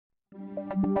Hi,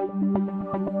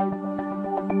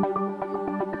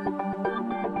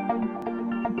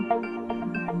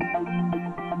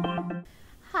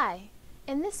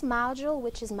 in this module,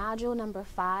 which is module number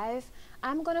 5,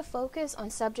 I'm going to focus on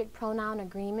subject-pronoun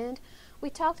agreement. We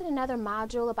talked in another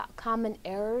module about common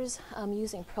errors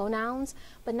using pronouns,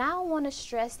 but now I want to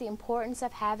stress the importance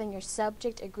of having your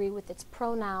subject agree with its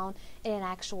pronoun in an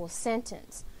actual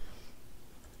sentence.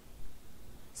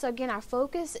 So again, our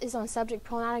focus is on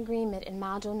subject-pronoun agreement in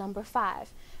module number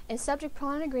 5. And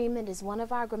subject-pronoun agreement is one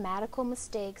of our grammatical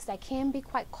mistakes that can be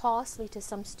quite costly to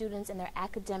some students in their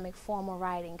academic formal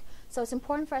writing. So it's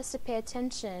important for us to pay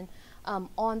attention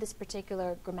on this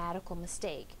particular grammatical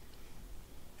mistake.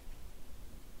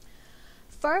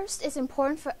 First, it's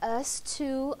important for us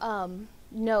to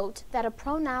note that a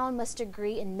pronoun must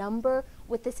agree in number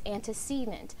with its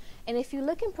antecedent. And if you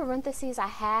look in parentheses, I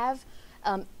have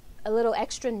a little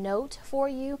extra note for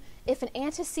you. If an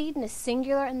antecedent is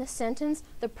singular in the sentence,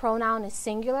 the pronoun is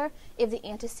singular. If the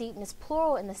antecedent is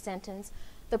plural in the sentence,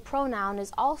 the pronoun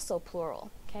is also plural.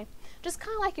 Okay? Just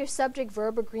kind of like your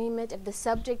subject-verb agreement. If the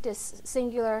subject is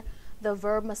singular, the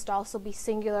verb must also be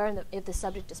singular, and if the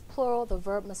subject is plural, the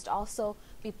verb must also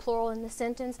be plural in the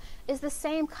sentence. Is the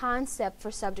same concept for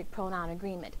subject-pronoun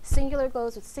agreement. Singular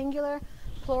goes with singular,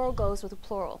 plural goes with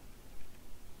plural.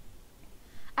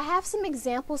 I have some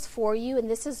examples for you, and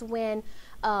this is when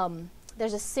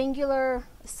there's a singular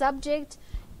subject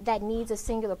that needs a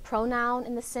singular pronoun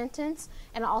in the sentence,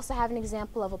 and I also have an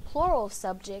example of a plural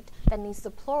subject that needs the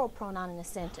plural pronoun in the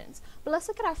sentence. But let's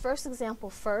look at our first example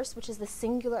first, which is the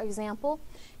singular example.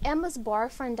 Emma's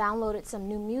boyfriend downloaded some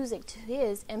new music to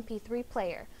his MP3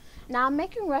 player. Now I'm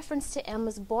making reference to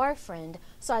Emma's boyfriend,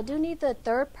 so I do need the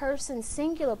third person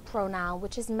singular pronoun,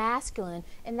 which is masculine,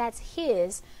 and that's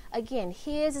his. Again,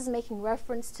 his is making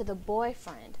reference to the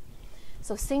boyfriend.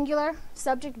 So singular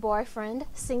subject boyfriend,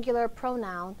 singular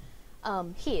pronoun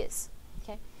his.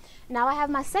 Okay. Now I have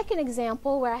my second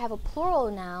example where I have a plural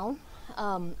noun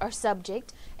or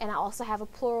subject, and I also have a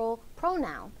plural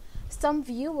pronoun. Some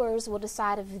viewers will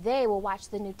decide if they will watch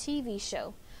the new TV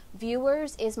show.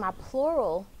 Viewers is my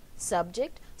plural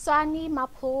subject, so I need my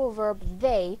plural verb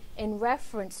they in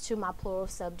reference to my plural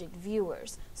subject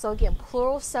viewers. So again,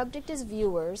 plural subject is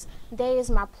viewers, they is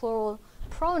my plural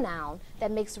pronoun that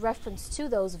makes reference to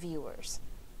those viewers.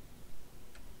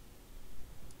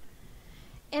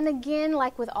 And again,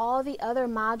 like with all the other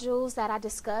modules that I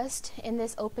discussed in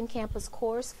this Open Campus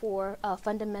course for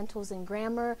fundamentals in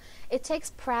grammar, it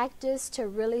takes practice to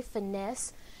really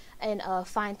finesse and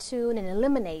fine-tune and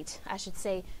eliminate, I should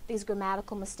say, these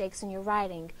grammatical mistakes in your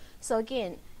writing. So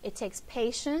again, it takes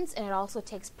patience and it also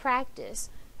takes practice.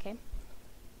 Okay?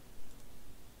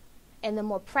 And the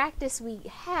more practice we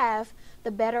have,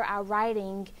 the better our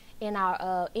writing in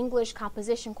our English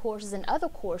composition courses and other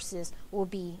courses will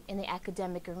be in the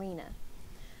academic arena.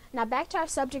 Now back to our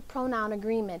subject-pronoun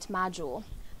agreement module.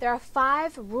 There are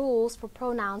 5 rules for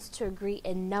pronouns to agree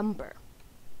in number.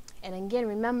 And again,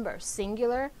 remember,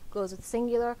 singular goes with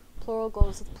singular, plural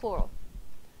goes with plural.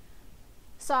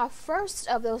 So our first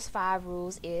of those 5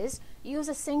 rules is use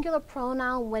a singular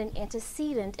pronoun when an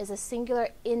antecedent is a singular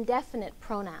indefinite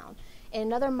pronoun. In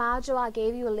another module, I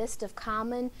gave you a list of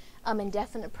common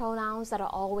indefinite pronouns that are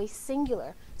always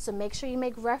singular. So make sure you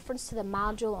make reference to the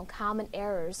module on common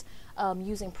errors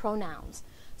using pronouns.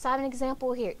 So I have an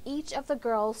example here. Each of the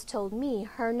girls told me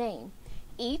her name.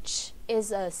 Each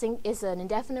is an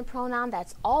indefinite pronoun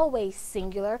that's always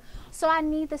singular, so I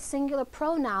need the singular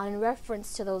pronoun in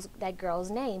reference to that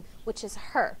girl's name, which is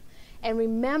her. And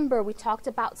remember, we talked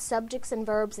about subjects and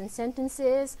verbs in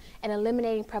sentences and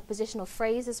eliminating prepositional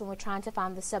phrases when we're trying to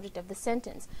find the subject of the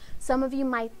sentence. Some of you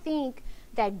might think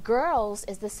that girls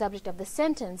is the subject of the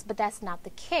sentence, but that's not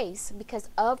the case, because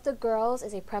of the girls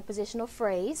is a prepositional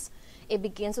phrase. It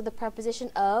begins with the preposition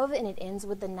of and it ends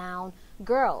with the noun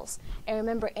girls. And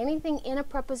remember, anything in a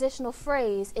prepositional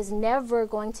phrase is never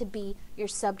going to be your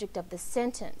subject of the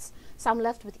sentence. So I'm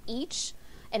left with each,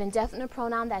 an indefinite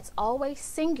pronoun that's always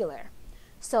singular.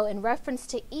 So in reference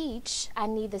to each, I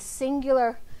need the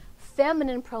singular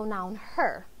feminine pronoun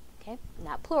her, okay,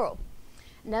 not plural.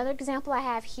 Another example I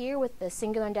have here with the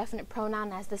singular indefinite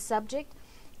pronoun as the subject.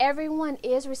 Everyone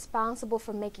is responsible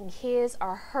for making his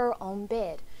or her own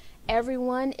bed.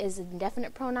 Everyone is an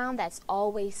indefinite pronoun that's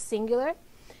always singular,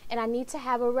 and I need to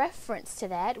have a reference to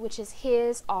that, which is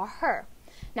his or her.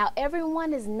 Now,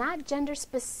 everyone is not gender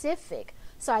specific,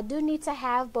 so I do need to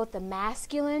have both the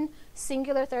masculine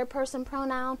singular third-person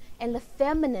pronoun and the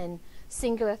feminine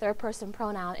singular third-person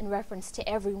pronoun in reference to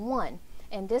everyone.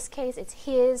 In this case, it's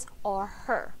his or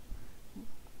her.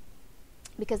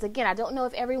 Because again, I don't know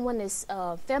if everyone is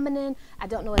feminine, I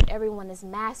don't know if everyone is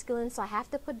masculine, so I have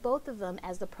to put both of them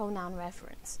as the pronoun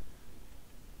reference.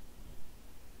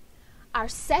 Our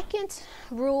second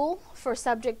rule for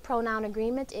subject-pronoun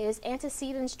agreement is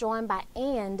antecedents joined by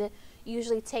 "and"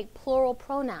 usually take plural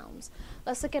pronouns.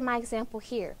 Let's look at my example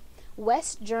here.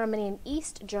 West Germany and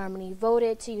East Germany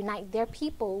voted to unite their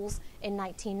peoples in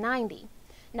 1990.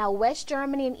 Now, West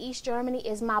Germany and East Germany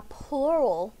is my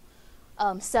plural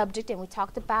subject, and we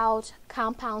talked about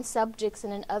compound subjects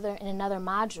in another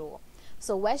module.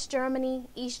 So West Germany,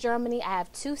 East Germany, I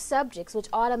have two subjects, which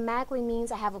automatically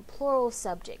means I have a plural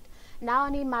subject. Now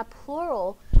I need my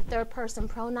plural third-person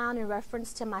pronoun in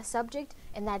reference to my subject,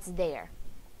 and that's their,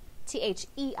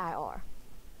 T-H-E-I-R.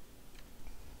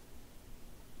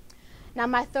 Now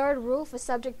my third rule for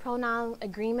subject-pronoun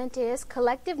agreement is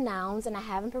collective nouns, and I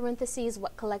have in parentheses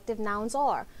what collective nouns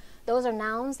are. Those are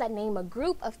nouns that name a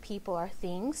group of people or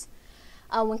things.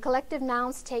 When collective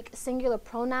nouns take singular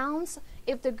pronouns,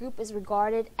 if the group is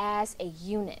regarded as a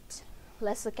unit.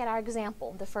 Let's look at our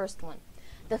example, the first one.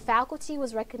 The faculty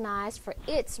was recognized for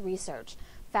its research.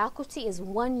 Faculty is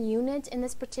one unit in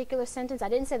this particular sentence. I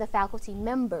didn't say the faculty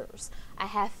members. I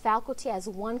have faculty as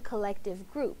one collective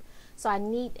group. So I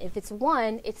need, if it's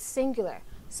one, it's singular.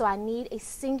 So I need a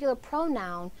singular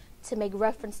pronoun to make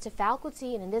reference to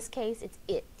faculty, and in this case, it's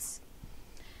its.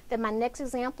 Then my next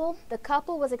example, the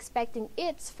couple was expecting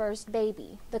its first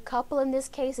baby. The couple in this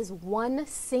case is one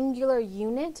singular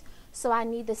unit, so I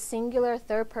need the singular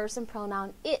third-person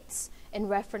pronoun its in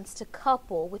reference to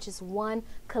couple, which is one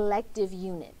collective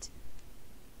unit.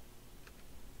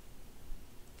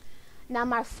 Now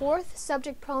my fourth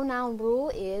subject pronoun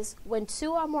rule is when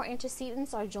two or more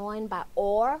antecedents are joined by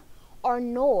or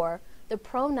nor, the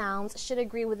pronouns should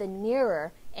agree with a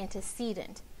nearer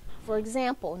antecedent. For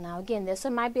example, now again, this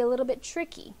one might be a little bit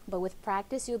tricky, but with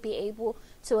practice you'll be able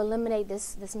to eliminate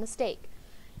this mistake.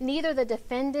 Neither the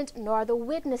defendant nor the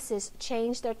witnesses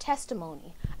changed their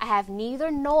testimony. I have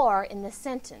neither nor in the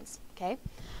sentence, okay?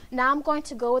 Now I'm going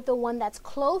to go with the one that's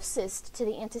closest to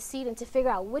the antecedent to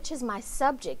figure out which is my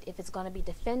subject, if it's going to be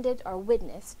defendant or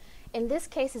witness. In this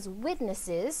case, is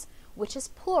witnesses, which is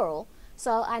plural,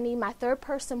 so I need my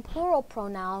third-person plural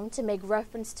pronoun to make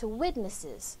reference to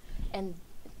witnesses. And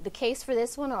the case for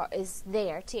this one is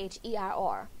their,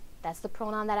 T-H-E-I-R. That's the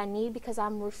pronoun that I need because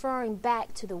I'm referring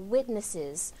back to the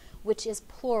witnesses, which is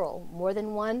plural. More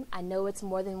than one, I know it's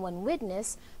more than one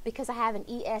witness because I have an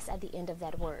ES at the end of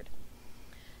that word.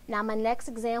 Now my next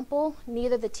example,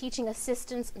 neither the teaching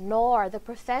assistants nor the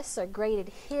professor graded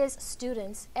his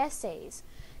students' essays.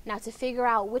 Now to figure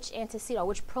out which antecedent or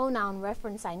which pronoun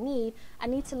reference I need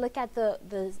to look at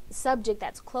the subject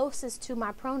that's closest to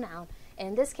my pronoun. And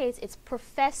in this case, it's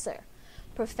professor.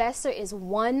 Professor is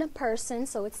one person,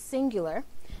 so it's singular.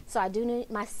 So I do need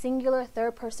my singular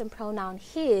third-person pronoun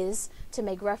his to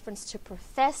make reference to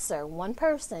professor, one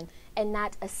person, and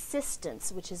not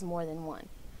assistants, which is more than one.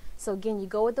 So again, you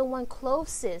go with the one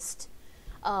closest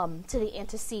to the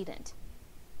antecedent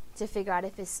to figure out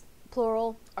if it's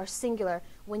plural or singular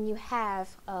when you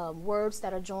have words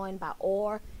that are joined by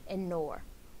or and nor.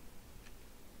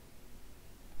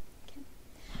 Okay.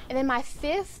 And then my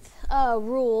fifth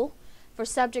rule for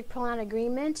subject pronoun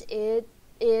agreement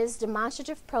is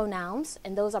demonstrative pronouns,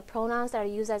 and those are pronouns that are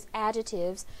used as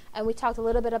adjectives, and we talked a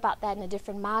little bit about that in a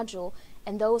different module.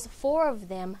 And those four of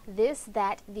them, this,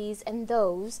 that, these, and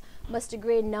those, must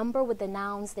agree in number with the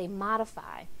nouns they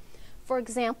modify. For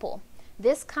example,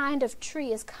 this kind of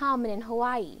tree is common in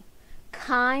Hawaii.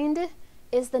 Kind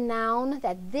is the noun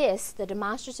that this, the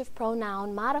demonstrative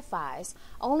pronoun, modifies.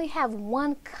 I only have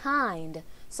one kind,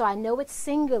 so I know it's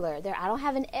singular. There, I don't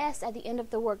have an S at the end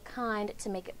of the word kind to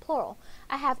make it plural.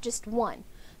 I have just one.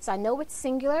 So I know it's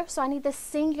singular, so I need the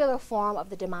singular form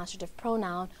of the demonstrative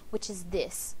pronoun, which is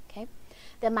this. Okay.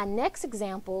 Then my next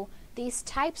example, these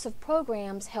types of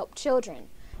programs help children.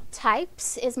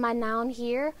 Types is my noun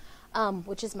here,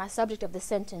 which is my subject of the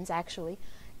sentence actually.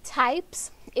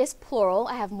 Types is plural.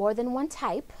 I have more than one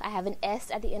type. I have an S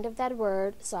at the end of that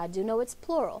word, so I do know it's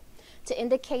plural. To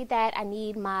indicate that I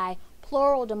need my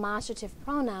plural demonstrative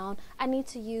pronoun, I need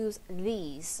to use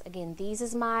these. Again, these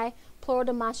is my plural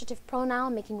demonstrative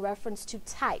pronoun making reference to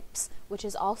types, which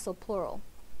is also plural.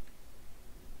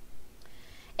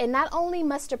 And not only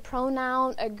must a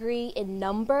pronoun agree in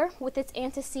number with its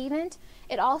antecedent,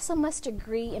 it also must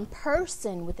agree in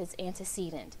person with its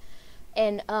antecedent.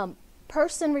 And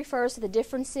person refers to the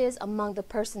differences among the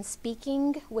person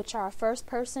speaking, which are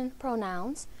first-person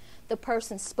pronouns, the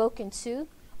person spoken to,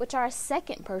 which are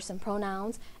second-person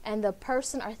pronouns, and the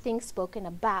person or thing spoken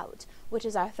about, which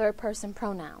is our third-person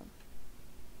pronoun.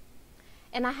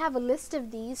 And I have a list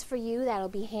of these for you that'll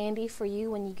be handy for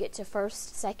you when you get to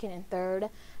first, second, and third.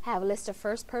 I have a list of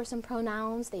first person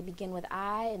pronouns. They begin with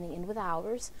I and they end with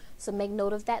ours. So make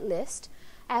note of that list.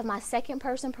 I have my second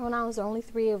person pronouns, there are only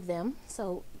 3 of them.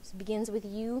 So it begins with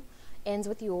you, ends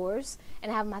with yours. And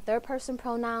I have my third person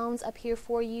pronouns up here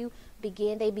for you.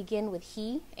 They begin with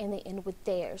he and they end with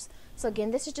theirs. So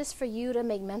again, this is just for you to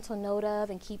make mental note of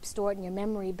and keep stored in your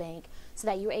memory bank so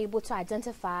that you're able to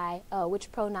identify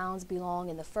which pronouns belong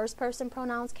in the first person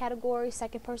pronouns category,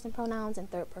 second person pronouns, and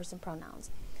third person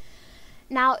pronouns.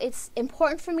 Now, it's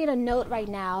important for me to note right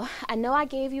now, I know I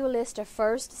gave you a list of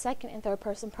first, second, and third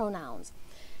person pronouns.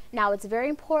 Now, it's very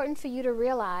important for you to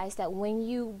realize that when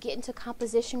you get into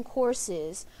composition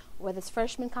courses, whether it's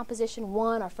freshman composition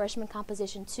 1 or freshman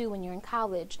composition 2 when you're in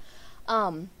college,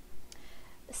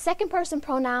 second person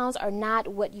pronouns are not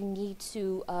what you need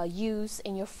to use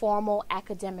in your formal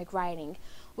academic writing.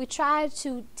 We try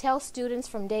to tell students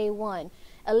from day one,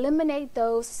 eliminate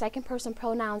those second person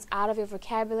pronouns out of your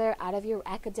vocabulary, out of your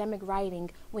academic writing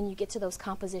when you get to those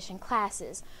composition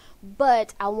classes.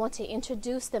 But I want to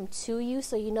introduce them to you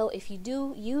so you know if you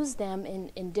do use them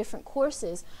in different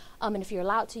courses, and if you're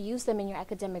allowed to use them in your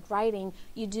academic writing,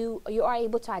 you are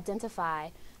able to identify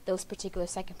those particular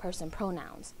second person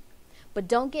pronouns. But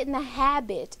don't get in the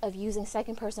habit of using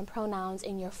second person pronouns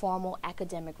in your formal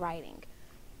academic writing.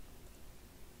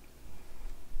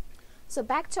 So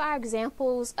back to our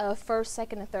examples of first,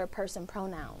 second, and third person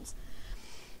pronouns.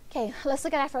 Okay, let's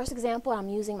look at our first example. I'm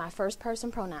using my first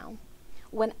person pronoun.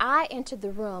 When I entered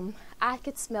the room, I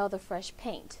could smell the fresh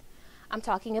paint. I'm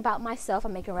talking about myself.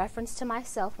 I'm making reference to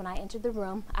myself. When I entered the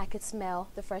room, I could smell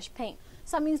the fresh paint.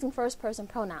 So I'm using first person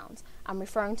pronouns. I'm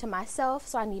referring to myself,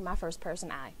 so I need my first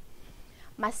person I.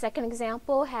 My second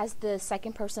example has the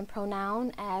second person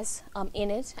pronoun as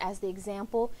in it as the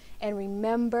example. And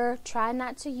remember, try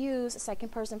not to use second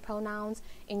person pronouns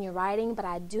in your writing, but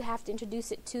I do have to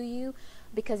introduce it to you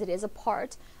because it is a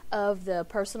part of the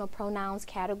personal pronouns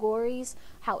categories.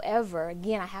 However,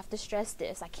 again, I have to stress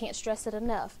this. I can't stress it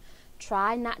enough.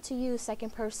 Try not to use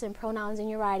second person pronouns in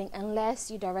your writing unless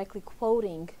you're directly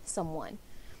quoting someone.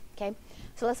 Okay,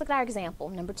 so let's look at our example,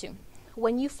 number 2.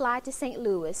 When you fly to St.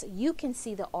 Louis, you can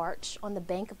see the arch on the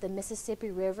bank of the Mississippi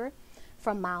River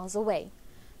from miles away.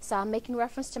 So I'm making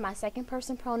reference to my second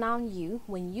person pronoun you.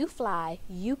 When you fly,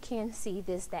 you can see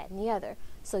this, that, and the other.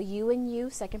 So you and you,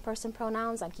 second person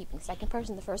pronouns. I'm keeping second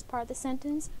person the first part of the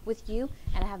sentence with you,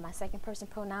 and I have my second person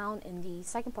pronoun in the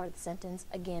second part of the sentence,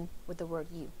 again, with the word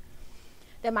you.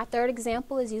 Then my third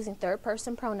example is using third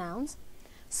person pronouns.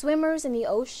 Swimmers in the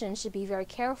ocean should be very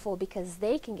careful because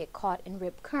they can get caught in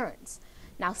rip currents.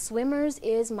 Now, swimmers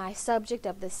is my subject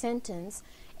of the sentence,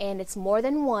 and it's more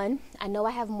than one. I know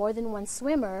I have more than one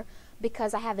swimmer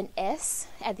because I have an S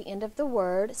at the end of the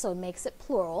word, so it makes it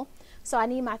plural. So I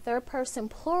need my third person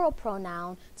plural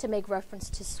pronoun to make reference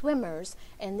to swimmers.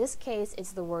 In this case,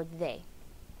 it's the word they.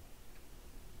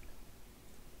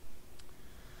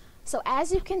 So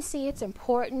as you can see, it's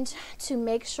important to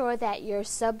make sure that your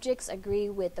subjects agree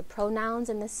with the pronouns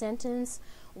in the sentence,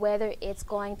 whether it's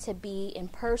going to be in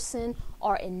person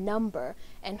or in number.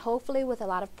 And hopefully with a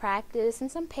lot of practice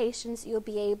and some patience, you'll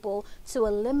be able to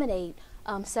eliminate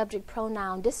subject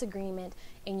pronoun disagreement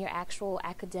in your actual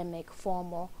academic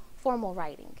formal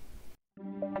writing.